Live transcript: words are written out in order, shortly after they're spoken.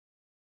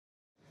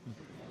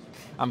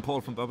I'm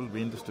Poul from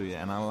Bubblebee Industry,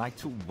 and I like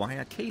to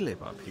wire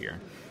K-lip up here.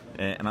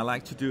 And I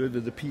like to do it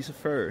with a piece of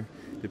fur.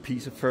 The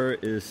piece of fur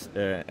is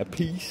a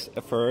piece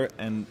of fur,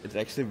 and it's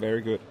actually very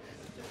good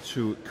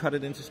to cut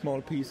it into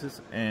small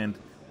pieces and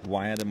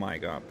wire the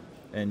mic up.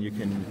 And you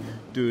can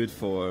do it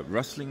for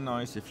rustling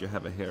noise if you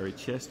have a hairy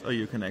chest, or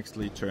you can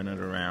actually turn it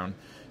around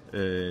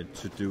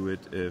to do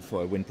it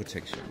for a wind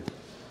protection.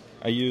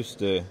 I used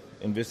the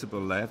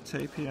invisible lav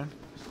tape here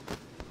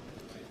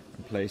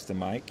and place the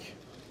mic.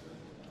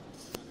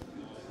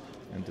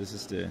 And this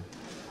is the,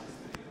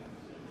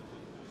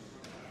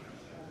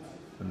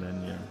 and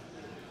then you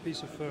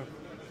piece of fur.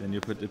 Then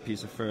you put the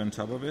piece of fur on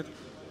top of it,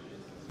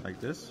 like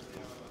this.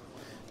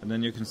 And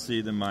then you can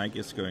see the mic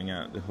is going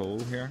out the hole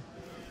here.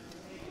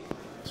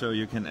 So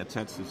you can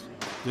attach this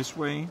this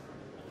way,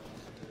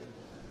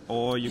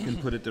 or you can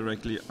put it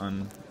directly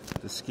on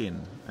the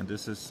skin. And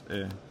this is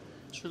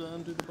should I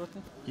undo the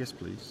button? Yes,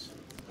 please.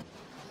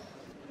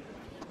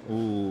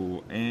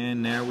 Oh,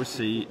 and now we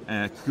see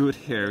a good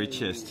hairy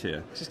chest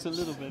here. Just a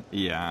little bit.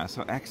 Yeah,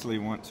 so I actually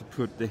want to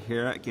put the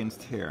hair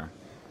against hair.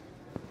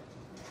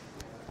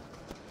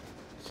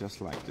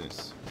 Just like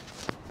this.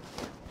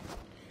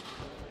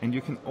 And you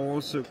can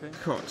also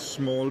cut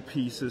small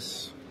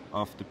pieces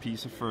of the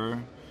piece of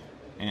fur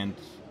and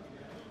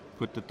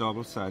put the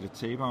double-sided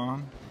tape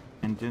on,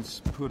 and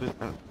just put it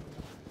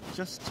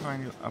just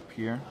tiny up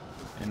here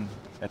and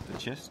at the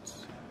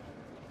chest.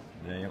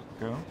 There you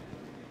go.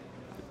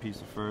 The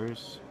piece of fur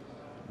is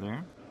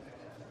there,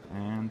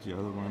 and the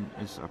other one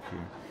is up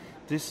here.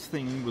 This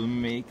thing will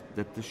make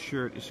that the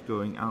shirt is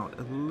going out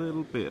a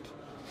little bit,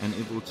 and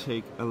it will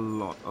take a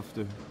lot of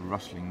the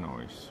rustling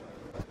noise.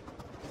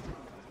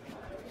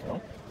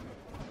 So,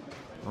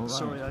 all right.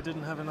 Sorry, I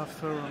didn't have enough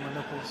fur on my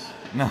nipples.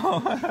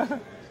 No?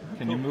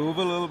 Can you move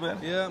a little bit?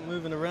 Yeah,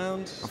 moving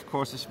around. Of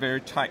course, it's a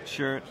very tight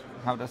shirt.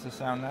 How does it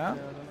sound now?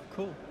 Yeah,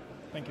 cool.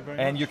 Thank you very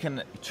much. And you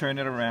can turn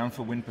it around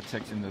for wind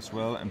protection as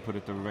well, and put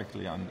it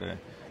directly on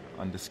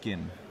the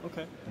skin.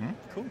 Okay,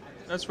 cool.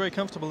 That's very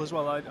comfortable as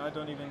well. I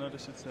don't even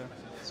notice it's there.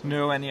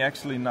 No, and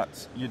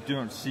you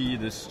don't see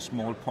this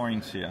small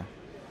points here.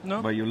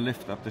 No. Where you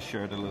lift up the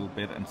shirt a little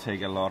bit and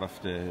take a lot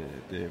of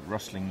the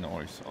rustling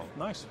noise off.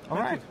 Nice. All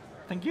right.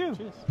 Thank you.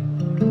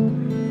 Cheers.